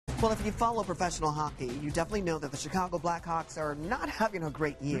Well, if you follow professional hockey, you definitely know that the Chicago Blackhawks are not having a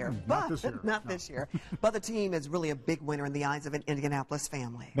great year. Not this year. Not this year. But the team is really a big winner in the eyes of an Indianapolis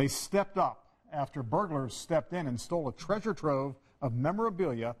family. They stepped up after burglars stepped in and stole a treasure trove of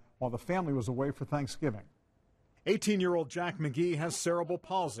memorabilia while the family was away for Thanksgiving. 18-year-old Jack McGee has cerebral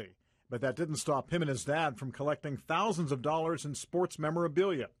palsy, but that didn't stop him and his dad from collecting thousands of dollars in sports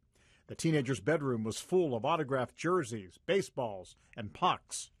memorabilia. The teenager's bedroom was full of autographed jerseys, baseballs, and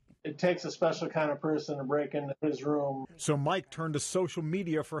pucks. It takes a special kind of person to break into his room. So Mike turned to social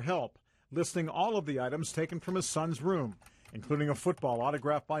media for help, listing all of the items taken from his son's room, including a football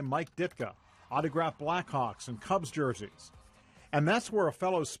autographed by Mike Ditka, autographed Blackhawks and Cubs jerseys. And that's where a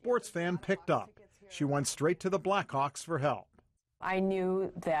fellow sports fan picked up. She went straight to the Blackhawks for help. I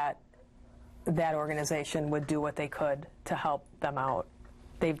knew that that organization would do what they could to help them out.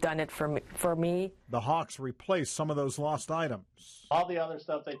 They've done it for me. The Hawks replaced some of those lost items. All the other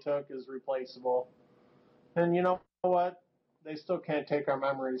stuff they took is replaceable. And you know what? They still can't take our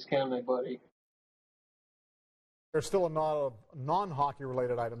memories, can they, buddy? There's still a lot of non-hockey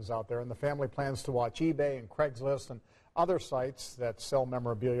related items out there, and the family plans to watch eBay and Craigslist and other sites that sell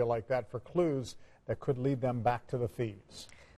memorabilia like that for clues that could lead them back to the thieves.